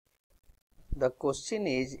The question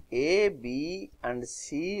is A, B and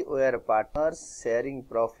C were partners sharing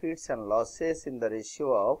profits and losses in the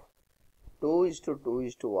ratio of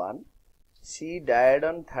 2:2:1. C died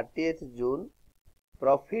on 30th June.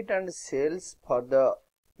 Profit and sales for the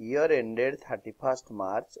year ended 31st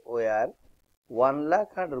March were 1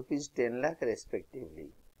 lakh and rupees 10 lakh respectively.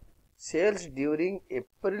 Sales during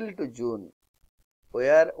April to June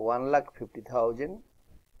were 1,50,000.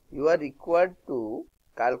 You are required to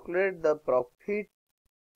calculate the profit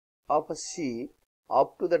of C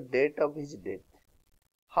up to the date of his death.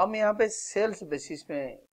 हम यहाँ पे sales basis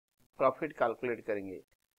में profit calculate करेंगे,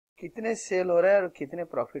 कितने cell हो रहा है और कितने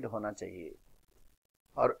प्रॉफिट होना चाहिए,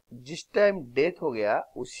 और जिस टाइम डेथ हो गया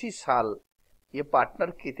उसी साल ये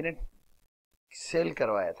पार्टनर कितने सेल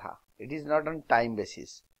करवाया था. It is not on time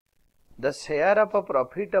basis. The share of a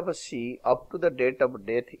profit of C up to the date of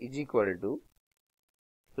death is equal to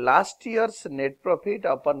last year's net profit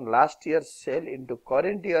upon last year's sale into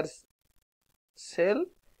current year's sale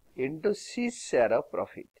into C's share of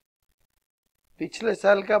profit. पिछले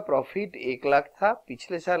साल का profit 1 lakh था,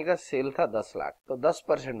 पिछले साल का cell था 10 लाख, तो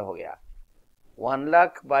 10% हो गया. 1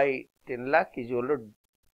 lakh by 10 lakh is equal to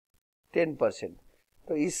 10%.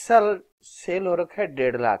 तो इस साल सेल हो रखा है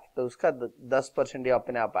 1.5 लाख, तो उसका 10% ये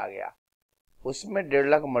अपने आप आ गया. उसमें 1.5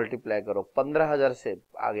 लाख मल्टीप्लाई करो, 15,000 से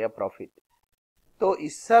आ गया प्रॉफिट. तो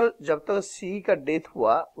इस साल जब तक सी का डेथ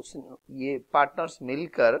हुआ, उस ये पार्टनर्स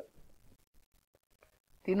मिलकर,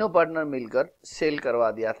 तीनों पार्टनर मिलकर सेल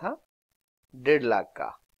करवा दिया था 1.5 लाख का,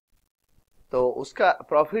 तो उसका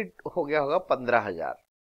प्रॉफिट हो गया होगा 15,000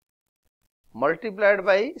 मल्टीप्लाइड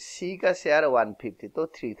बाई सी का शेयर 150, तो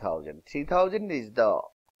 3,000. 3,000 is the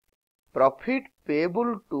profit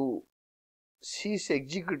payable to सी's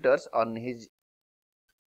executors on his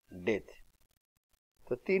death.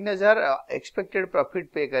 तो 3,000 एक्सपेक्टेड प्रॉफिट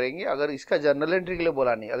पे करेंगे. अगर इसका जर्नल एंट्री के लिए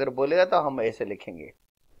बोला नहीं, अगर बोलेगा तो हम ऐसे लिखेंगे,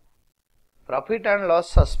 profit and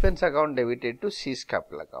loss suspense account debited to सी's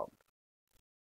capital account.